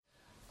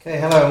Okay,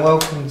 hello and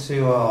welcome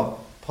to our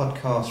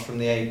podcast from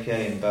the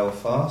APA in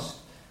Belfast.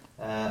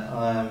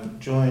 I am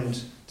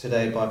joined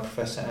today by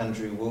Professor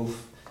Andrew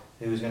Wolfe,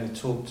 who is going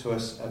to talk to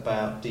us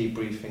about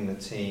debriefing the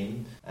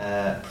team.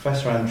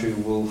 Professor Andrew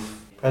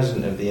Wolfe,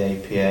 President of the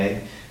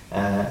APA,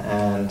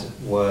 and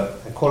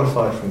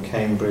qualified from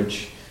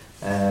Cambridge,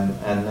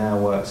 and now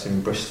works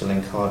in Bristol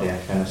in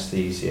cardiac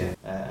anaesthesia.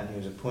 And he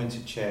was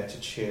appointed chair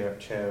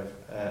of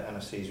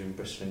anaesthesia in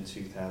Bristol in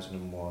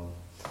 2001.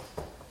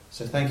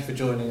 So thank you for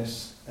joining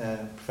us,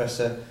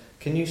 Professor.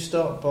 Can you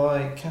start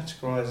by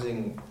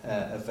categorising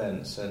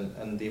events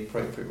and the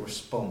appropriate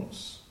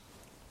response?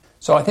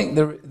 So I think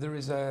there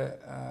is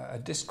a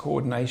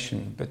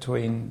discoordination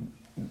between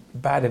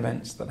bad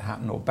events that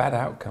happen or bad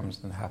outcomes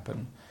that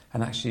happen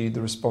and actually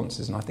the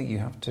responses, and I think you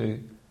have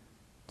to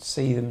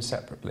see them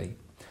separately.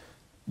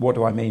 What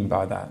do I mean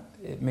by that?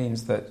 It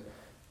means that,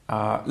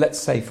 let's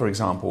say, for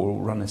example,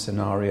 we'll run a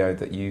scenario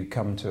that you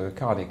come to a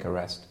cardiac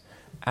arrest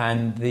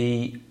and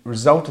the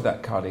result of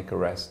that cardiac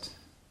arrest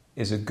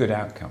is a good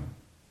outcome.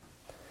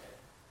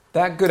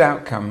 That good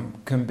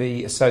outcome can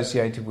be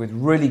associated with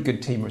really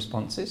good team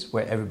responses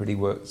where everybody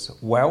works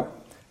well,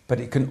 but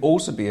it can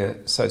also be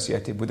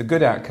associated with a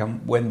good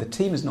outcome when the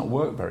team has not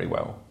worked very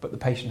well, but the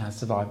patient has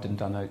survived and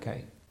done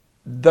okay.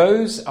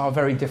 Those are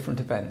very different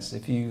events.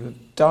 If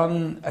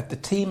the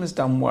team has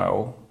done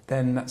well,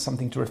 then that's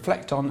something to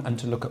reflect on and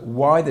to look at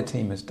why the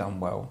team has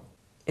done well.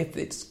 If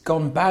it's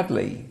gone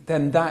badly,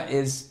 then there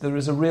is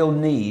a real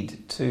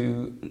need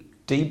to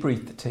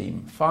debrief the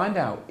team, find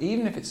out,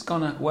 even if it's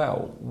gone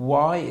well,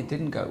 why it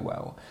didn't go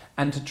well,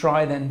 and to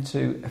try then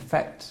to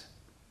affect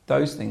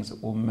those things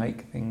that will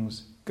make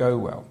things go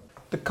well.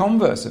 The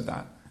converse of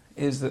that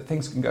is that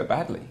things can go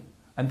badly,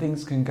 and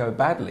things can go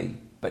badly,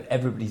 but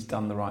everybody's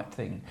done the right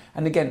thing.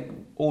 And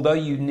again, although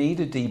you need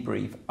a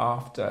debrief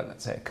after,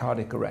 let's say, a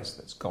cardiac arrest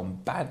that's gone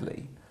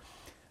badly,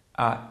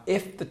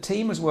 if the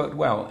team has worked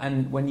well,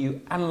 and when you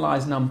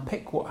analyse and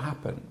unpick what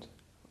happened,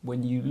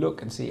 when you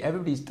look and see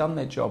everybody's done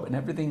their job and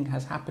everything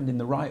has happened in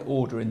the right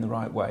order, in the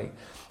right way,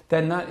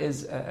 then that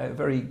is a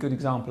very good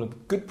example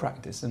of good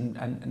practice,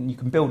 and you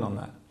can build on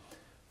that.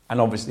 And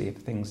obviously, if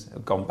things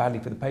have gone badly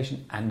for the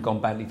patient and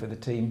gone badly for the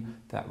team,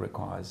 that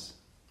requires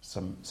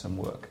some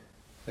work.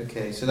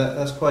 Okay, so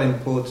that's quite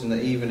important,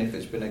 that even if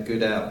it's been a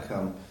good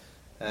outcome,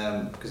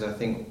 because I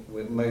think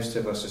most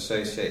of us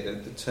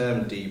associate the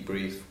term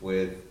debrief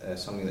with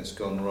something that's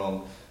gone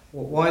wrong.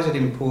 Why is it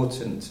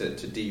important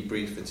to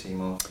debrief the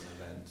team after an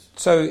event?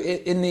 So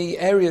in the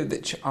area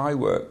that I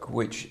work,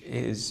 which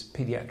is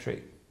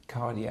paediatric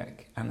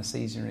cardiac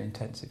anaesthesia and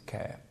intensive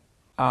care,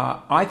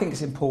 I think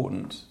it's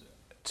important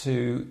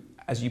to,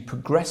 as you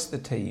progress the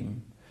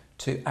team,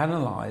 to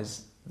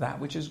analyse that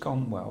which has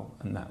gone well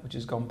and that which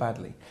has gone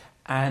badly.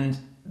 And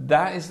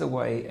that is the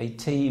way a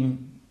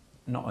team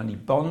not only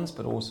bonds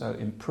but also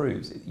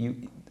improves.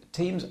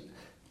 Teams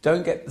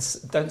don't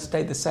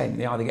stay the same.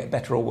 They either get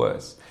better or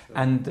worse. Sure.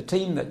 And the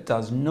team that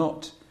does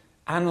not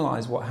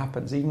analyse what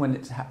happens, even when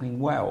it's happening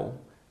well,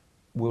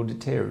 will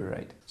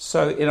deteriorate.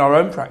 So in our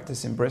own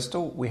practice in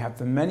Bristol, we have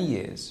for many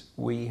years,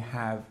 we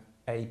have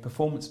a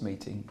performance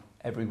meeting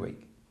every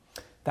week.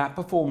 That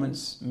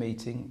performance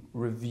meeting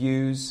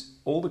reviews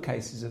all the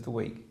cases of the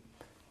week.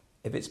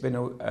 If it's been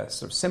a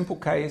sort of simple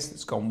case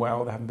that's gone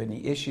well, there haven't been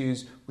any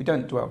issues, we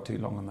don't dwell too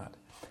long on that.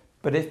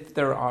 But if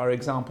there are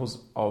examples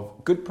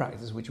of good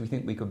practice which we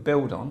think we could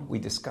build on, we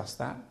discuss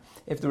that.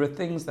 If there are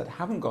things that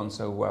haven't gone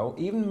so well,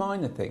 even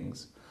minor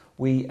things,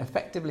 we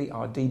effectively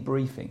are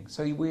debriefing.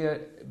 So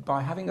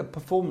by having a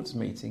performance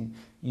meeting,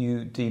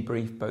 you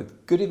debrief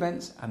both good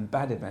events and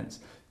bad events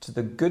to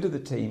the good of the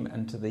team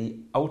and to the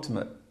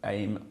ultimate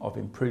aim of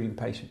improving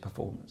patient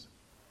performance.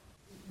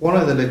 One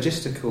of the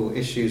logistical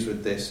issues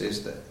with this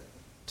is that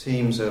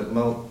teams are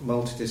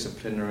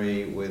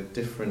multidisciplinary with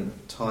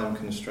different time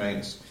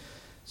constraints.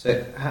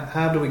 So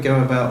how do we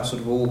go about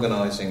sort of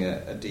organising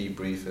a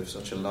debrief of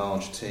such a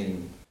large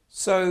team?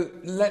 So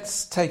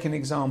let's take an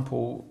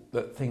example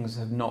that things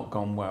have not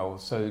gone well.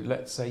 So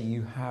let's say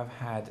you have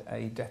had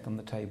a death on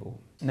the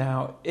table.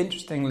 Now,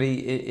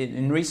 interestingly,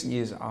 in recent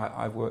years,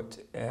 I've worked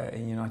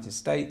in the United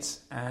States,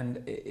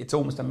 and it's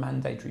almost a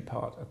mandatory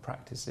part of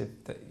practice. If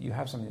you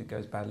have something that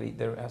goes badly,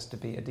 there has to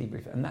be a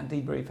debrief. And that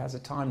debrief has a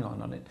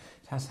timeline on it.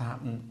 It has to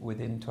happen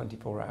within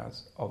 24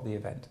 hours of the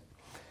event.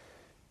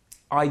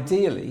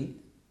 Ideally,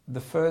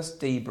 the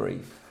first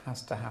debrief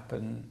has to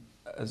happen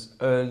as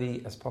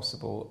early as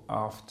possible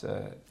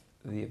after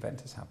the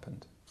event has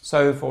happened.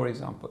 So, for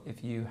example,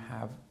 if you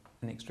have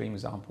an extreme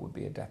example would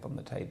be a death on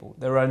the table,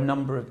 there are a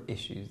number of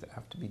issues that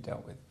have to be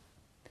dealt with.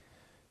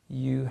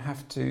 You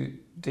have to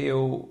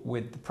deal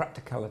with the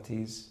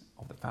practicalities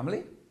of the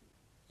family.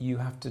 You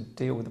have to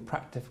deal with the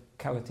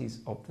practicalities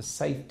of the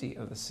safety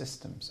of the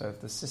system. So if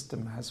the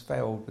system has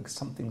failed because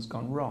something's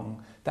gone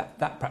wrong,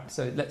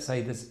 so let's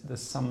say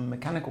there's some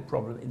mechanical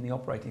problem in the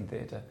operating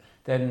theatre,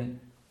 then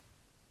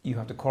you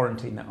have to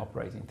quarantine that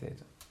operating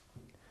theatre.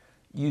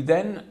 You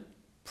then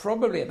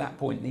probably at that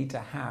point need to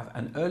have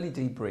an early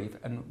debrief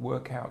and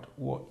work out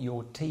what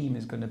your team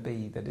is going to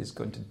be that is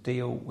going to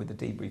deal with the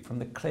debrief from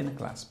the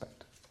clinical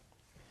aspect.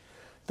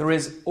 There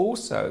is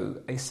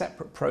also a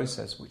separate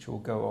process which will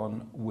go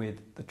on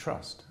with the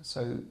trust.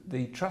 So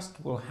the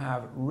trust will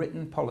have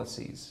written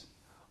policies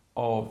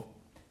of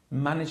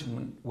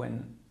management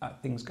when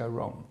things go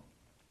wrong.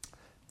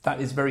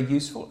 That is very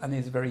useful and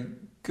is very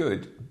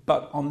good.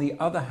 But on the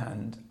other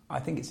hand, I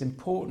think it's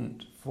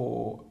important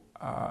for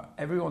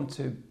everyone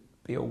to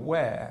be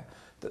aware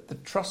that the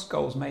trust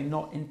goals may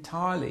not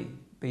entirely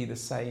be the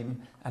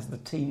same as the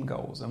team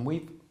goals. And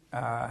we've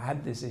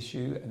had this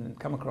issue and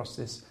come across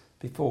this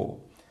before.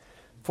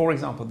 For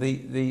example,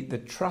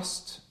 the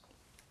trust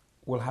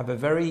will have a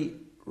very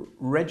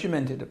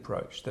regimented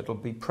approach that will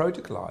be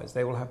protocolized.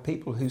 They will have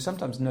people who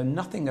sometimes know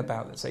nothing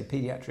about, let's say,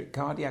 pediatric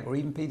cardiac or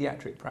even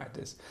pediatric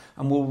practice,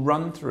 and will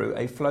run through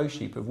a flow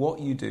sheet of what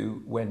you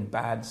do when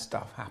bad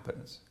stuff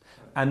happens.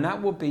 And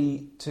that will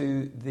be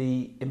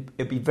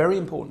it'll be very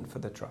important for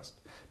the trust,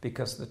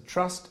 because the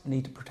trust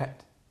need to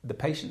protect the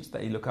patients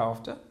they look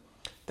after.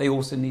 They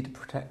also need to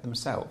protect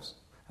themselves.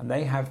 And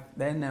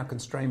they're now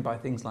constrained by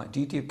things like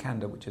duty of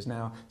candour, which is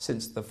now,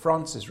 since the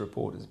Francis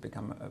report, has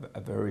become a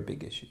very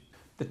big issue.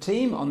 The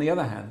team, on the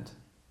other hand,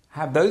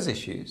 have those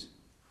issues,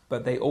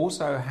 but they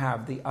also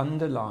have the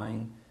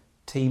underlying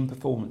team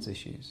performance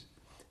issues.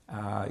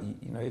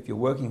 If you're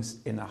working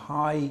in a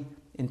high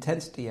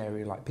intensity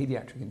area like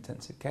paediatric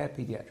intensive care,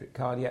 paediatric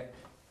cardiac,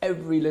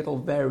 every little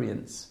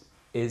variance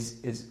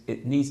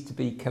it needs to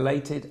be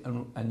collated,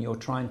 and you're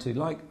trying to,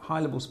 like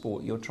high level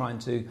sport, you're trying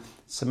to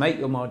summate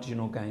your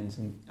marginal gains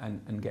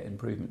and get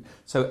improvement.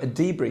 So a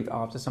debrief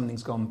after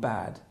something's gone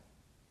bad,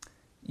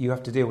 you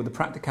have to deal with the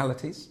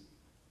practicalities,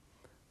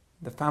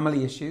 the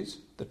family issues,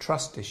 the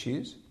trust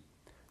issues,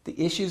 the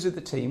issues of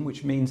the team,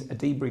 which means a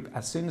debrief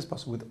as soon as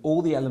possible with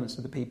all the elements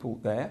of the people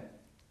there.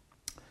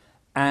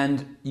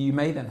 And you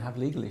may then have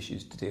legal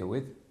issues to deal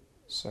with.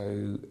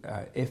 So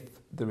if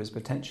there is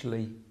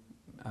potentially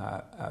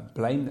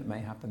blame that may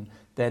happen,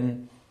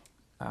 then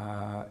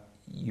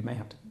you may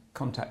have to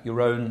contact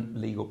your own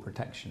legal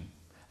protection.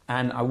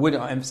 And I would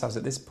emphasise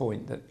at this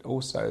point that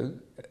also,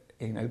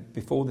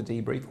 before the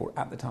debrief or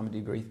at the time of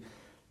debrief,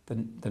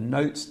 the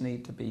notes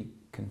need to be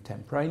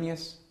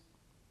contemporaneous,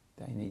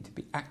 they need to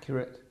be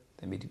accurate,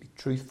 they need to be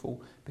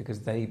truthful, because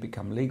they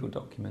become legal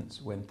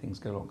documents when things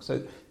go wrong.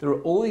 So there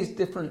are all these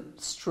different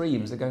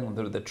streams that are going on.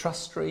 There are the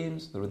trust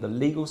streams, there are the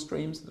legal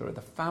streams, there are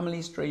the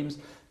family streams,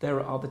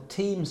 there are the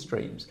team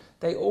streams.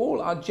 They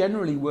all are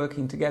generally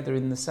working together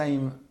in the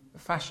same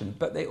fashion,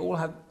 but they all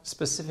have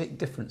specific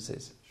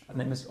differences, and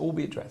they must all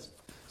be addressed.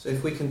 So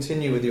if we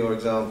continue with your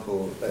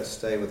example, let's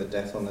stay with a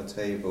death on the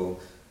table.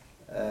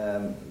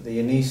 The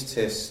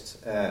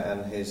anaesthetist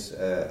and his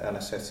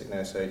anaesthetic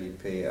nurse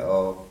ODP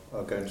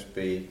are going to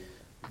be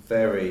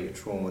very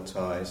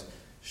traumatised.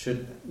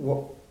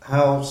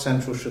 How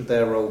central should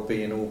their role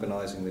be in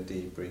organising the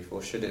debrief,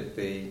 or should it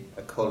be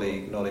a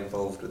colleague not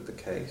involved with the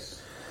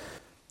case?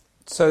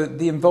 So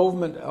the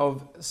involvement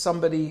of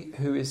somebody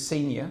who is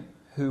senior,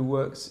 who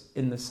works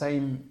in the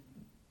same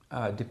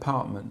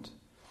department,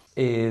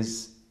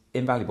 is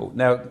invaluable.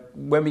 Now,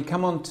 when we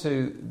come on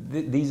to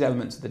these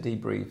elements of the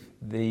debrief,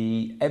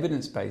 the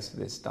evidence base for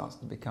this starts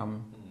to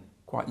become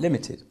quite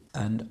limited.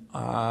 And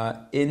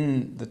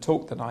in the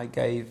talk that I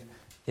gave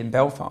in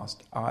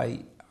Belfast,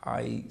 I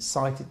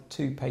cited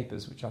two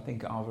papers which I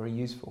think are very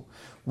useful.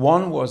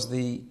 One was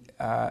the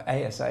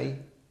ASA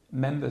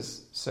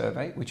members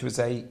survey, which was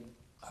a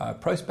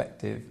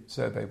prospective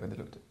survey where they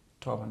looked at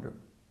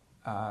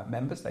 1,200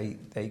 members.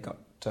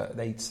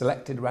 They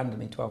selected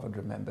randomly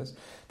 1,200 members.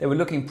 They were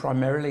looking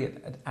primarily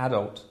at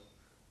adult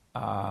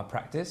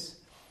practice,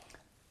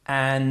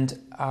 and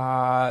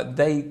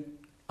they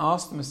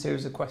asked them a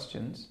series of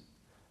questions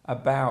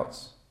about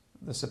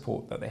the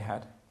support that they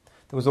had.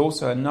 There was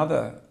also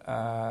another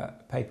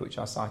paper which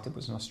I cited,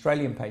 was an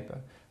Australian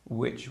paper,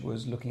 which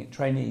was looking at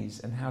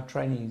trainees and how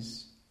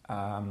trainees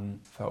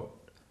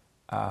felt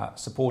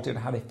supported,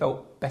 how they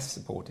felt best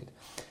supported.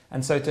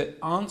 And so to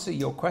answer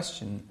your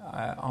question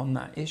on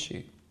that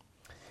issue,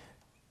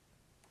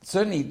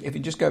 certainly if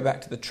you just go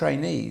back to the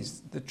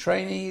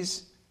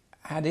trainees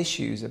had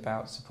issues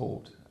about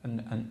support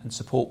and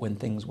support when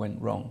things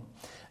went wrong.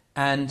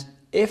 And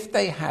if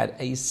they had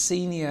a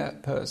senior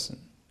person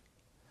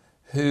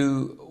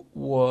who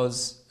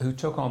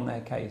took on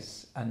their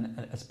case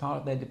and as part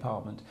of their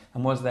department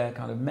and was their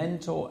kind of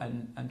mentor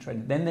and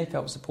trainer, then they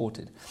felt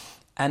supported.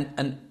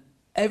 And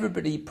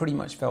everybody pretty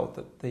much felt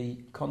that the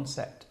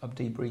concept of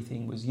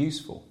debriefing was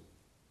useful.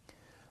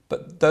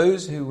 But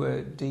those who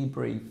were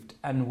debriefed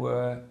and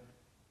were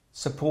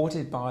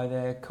supported by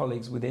their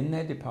colleagues within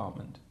their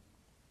department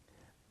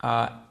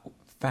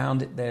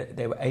found that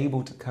they were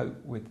able to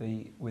cope with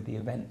the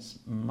events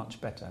much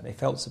better. They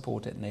felt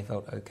supported and they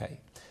felt okay.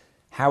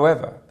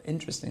 However,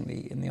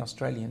 interestingly, in the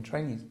Australian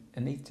training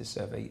anaesthetist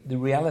survey, the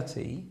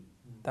reality,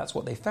 that's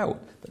what they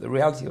felt, but the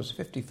reality was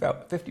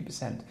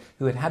 50%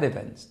 who had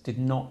events did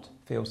not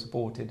feel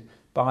supported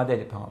by their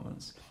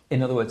departments.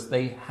 In other words,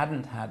 they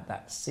hadn't had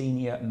that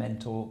senior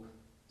mental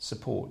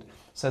support.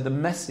 So the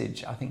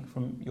message, I think,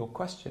 from your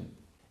question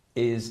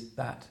is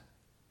that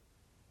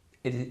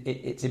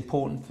it's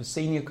important for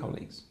senior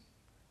colleagues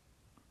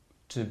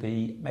to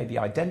be maybe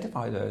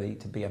identified early,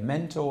 to be a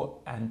mentor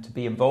and to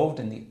be involved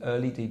in the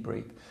early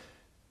debrief,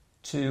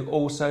 to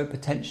also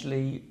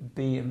potentially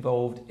be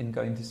involved in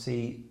going to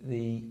see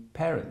the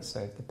parents.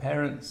 So if the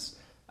parents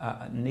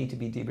need to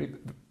be debriefed,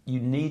 you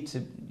need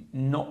to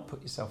not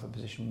put yourself in a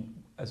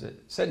position,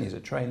 certainly as a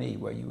trainee,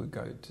 where you would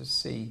go to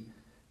see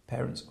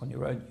parents on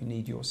your own. You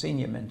need your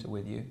senior mentor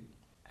with you,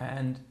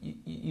 and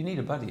you need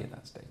a buddy at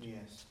that stage.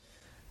 Yes.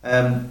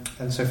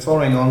 And so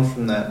following on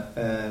from that,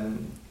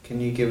 can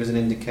you give us an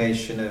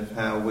indication of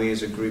how we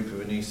as a group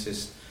of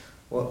anaesthetists,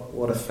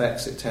 what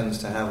effects it tends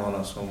to have on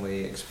us when we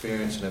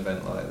experience an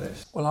event like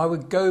this? Well, I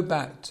would go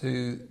back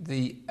to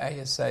the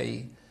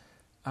ASA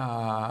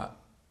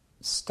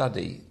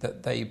study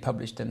that they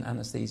published in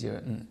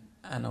Anaesthesia and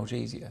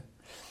Analgesia.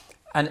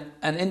 And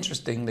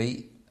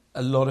interestingly,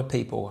 a lot of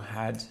people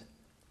had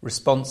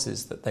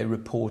responses that they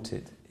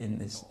reported in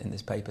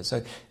this paper.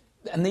 So,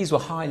 and these were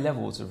high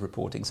levels of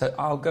reporting. So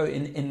I'll go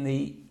in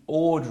the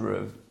order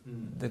of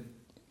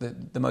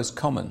the most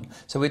common.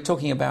 So we're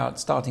talking about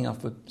starting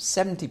off with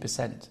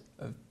 70%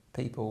 of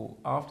people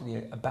after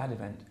a bad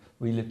event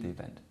relived the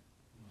event.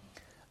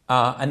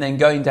 And then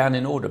going down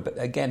in order,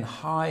 but again,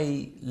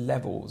 high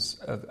levels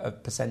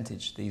of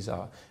percentage. These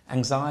are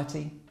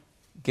anxiety,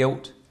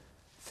 guilt,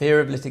 fear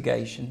of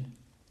litigation,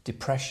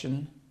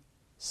 depression,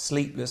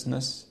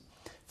 sleeplessness,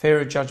 fear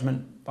of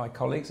judgment by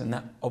colleagues, and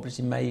that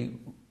obviously may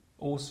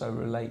also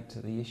relate to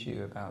the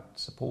issue about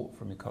support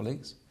from your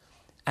colleagues,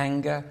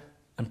 anger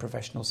and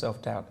professional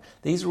self-doubt.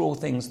 These are all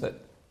things that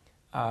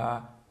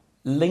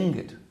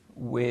lingered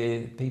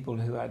with people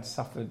who had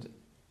suffered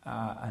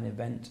an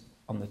event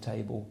on the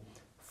table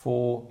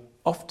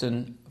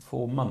often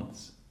for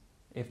months,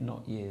 if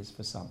not years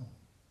for some.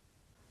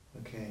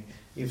 Okay,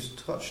 you've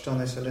touched on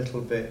this a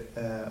little bit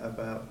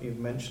you've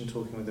mentioned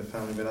talking with the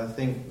family, but I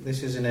think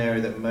this is an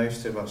area that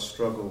most of us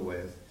struggle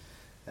with.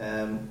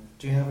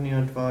 Do you have any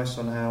advice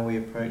on how we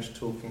approach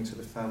talking to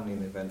the family in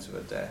the event of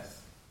a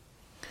death?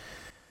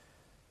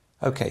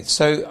 Okay,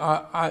 so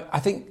I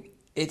think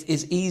it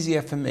is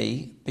easier for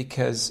me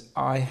because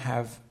I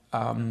have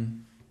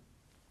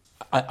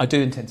I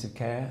do intensive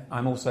care.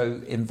 I'm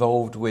also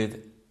involved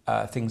with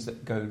things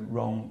that go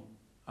wrong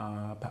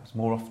perhaps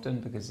more often,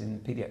 because in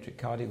paediatric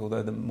cardiac,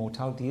 although the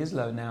mortality is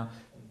low now,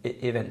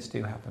 events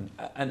do happen.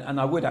 And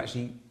I would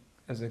actually,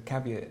 as a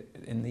caveat,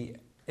 in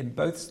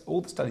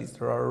all the studies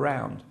that are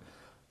around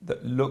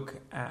that look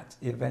at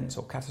events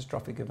or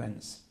catastrophic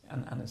events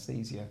and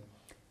anaesthesia,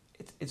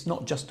 it's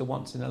not just a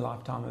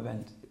once-in-a-lifetime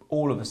event.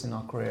 All of us in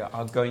our career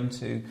are going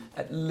to,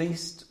 at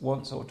least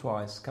once or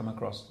twice, come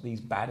across these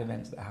bad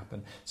events that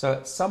happen. So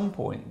at some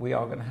point, we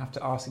are going to have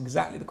to ask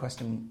exactly the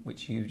question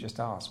which you just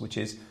asked, which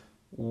is,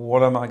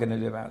 what am I going to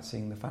do about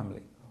seeing the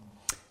family?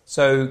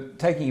 So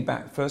taking you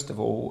back, first of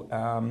all,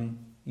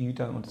 you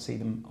don't want to see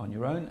them on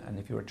your own, and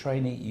if you're a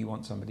trainee, you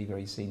want somebody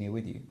very senior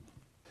with you.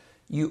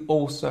 You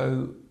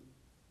also,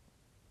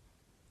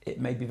 it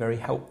may be very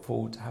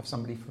helpful to have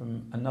somebody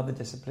from another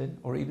discipline,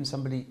 or even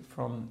somebody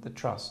from the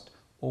trust,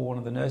 or one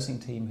of the nursing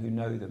team who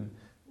know them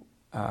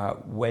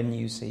when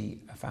you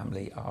see a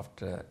family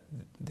after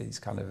these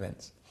kind of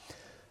events.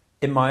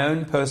 In my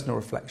own personal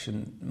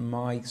reflection,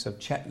 my sort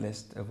of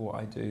checklist of what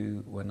I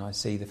do when I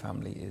see the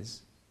family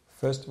is,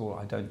 first of all,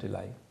 I don't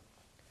delay.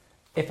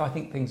 If I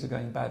think things are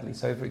going badly,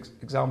 so for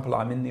example,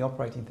 I'm in the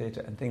operating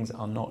theatre and things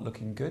are not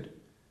looking good,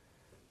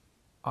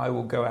 I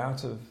will go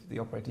out of the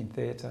operating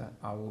theatre,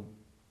 I will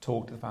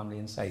talk to the family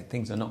and say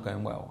things are not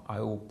going well.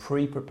 I will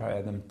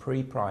pre-prepare them,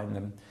 pre-prime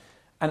them.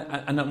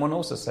 And one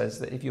also says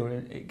that if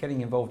you're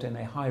getting involved in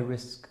a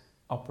high-risk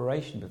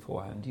operation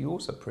beforehand, you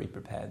also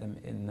pre-prepare them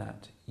in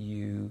that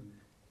you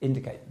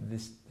indicate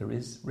there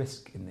is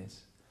risk in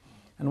this.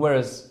 And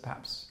whereas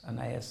perhaps an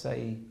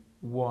ASA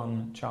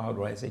 1 child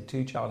or ASA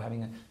 2 child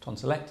having a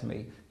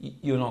tonsillectomy,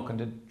 you're not going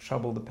to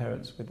trouble the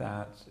parents with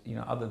that,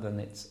 other than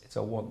it's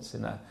a once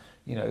in a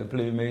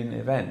blue moon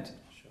event.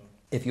 Sure.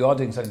 If you are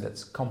doing something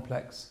that's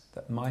complex,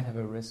 that might have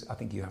a risk, I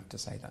think you have to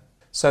say that.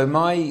 So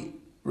my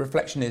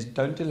reflection is,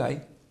 don't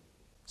delay.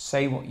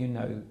 Say what you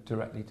know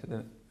directly to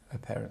the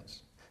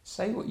parents.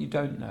 Say what you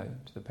don't know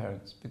to the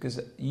parents, because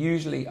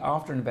usually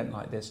after an event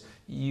like this,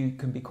 you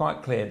can be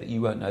quite clear that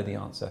you won't know the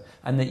answer,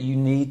 and that you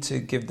need to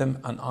give them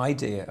an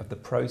idea of the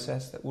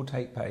process that will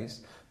take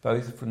place,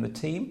 both from the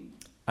team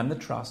and the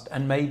trust,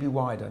 and maybe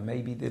wider,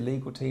 maybe the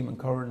legal team and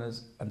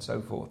coroners and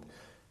so forth.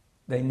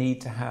 They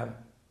need to have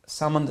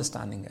some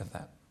understanding of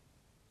that.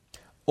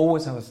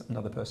 Always have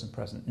another person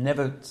present.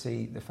 Never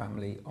see the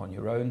family on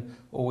your own.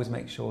 Always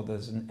make sure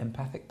there's an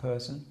empathic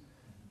person.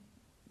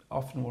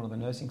 Often one of the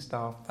nursing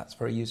staff. That's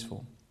very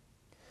useful.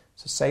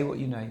 So say what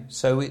you know.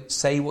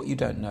 Say what you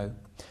don't know.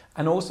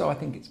 And also I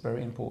think it's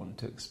very important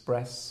to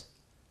express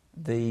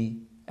the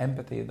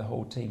empathy of the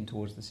whole team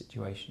towards the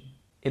situation.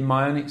 In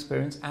my own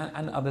experience,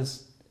 and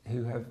others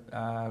who have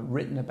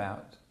written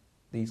about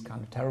these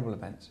kind of terrible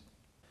events,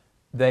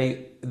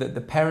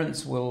 the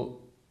parents will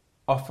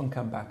often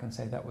come back and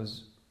say that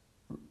was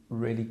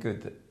really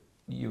good that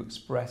you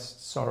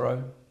expressed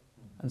sorrow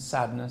and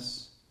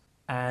sadness,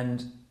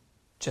 and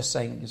just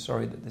saying you're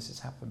sorry that this has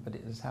happened, but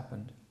it has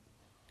happened.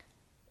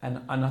 And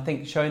I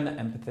think showing that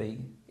empathy,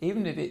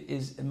 even if it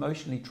is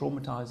emotionally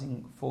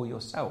traumatizing for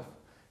yourself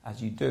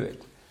as you do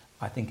it,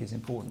 I think is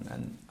important.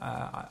 And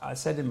I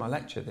said in my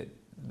lecture that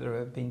there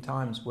have been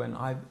times when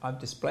I've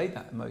displayed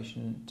that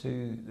emotion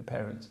to the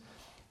parents,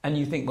 and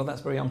you think, well,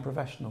 that's very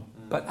unprofessional.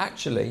 But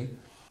actually,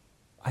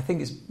 I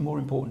think it's more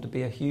important to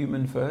be a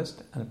human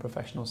first and a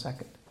professional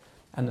second.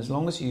 And as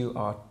long as you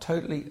are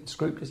totally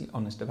scrupulously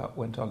honest about what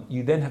went on,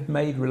 you then have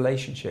made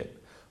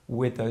relationship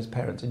with those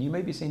parents, and you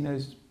may be seeing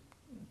those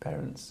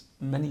parents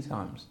many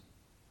times.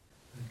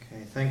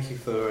 Okay, thank you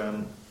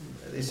for.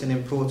 It's an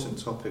important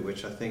topic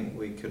which I think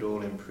we could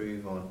all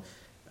improve on.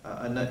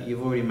 I know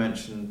you've already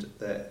mentioned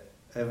that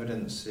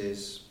evidence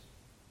is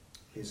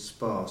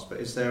sparse, but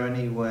is there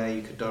any way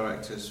you could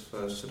direct us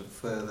for sort of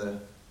further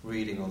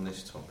reading on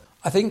this topic?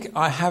 I think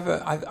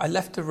I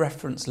left a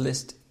reference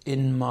list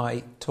in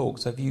my talk.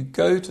 So if you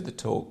go to the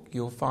talk,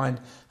 you'll find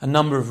a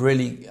number of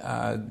really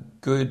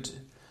good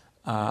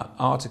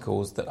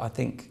articles that I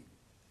think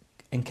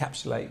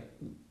encapsulate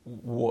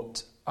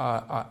what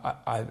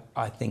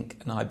I think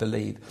and I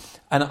believe.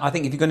 And I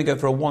think if you're going to go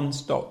for a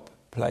one-stop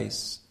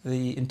place,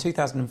 in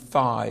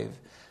 2005,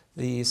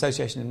 the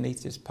Association of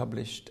Anaesthetists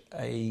published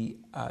a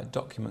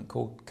document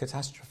called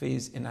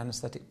Catastrophes in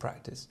Anaesthetic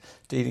Practice,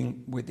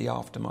 dealing with the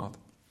aftermath.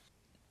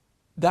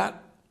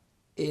 That,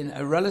 in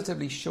a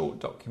relatively short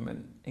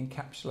document,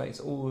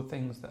 encapsulates all the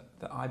things that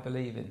I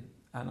believe in.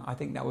 And I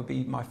think that would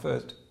be my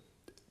first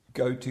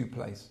go-to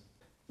place.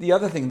 The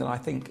other thing that I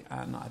think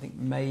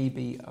may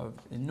be of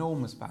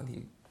enormous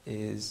value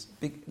is,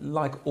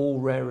 like all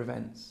rare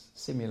events,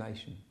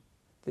 simulation.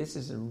 This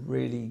is a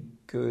really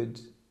good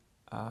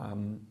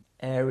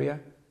area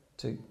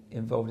to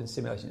involved in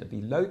simulation. It'd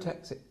be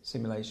low-tech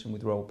simulation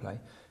with role play,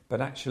 but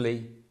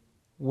actually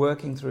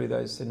working through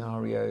those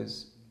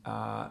scenarios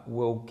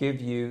will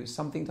give you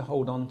something to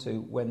hold on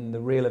to when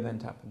the real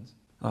event happens.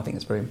 And I think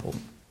it's very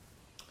important.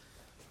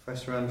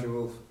 Professor Andrew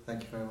Woolf,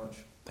 thank you very much.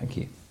 Thank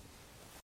you.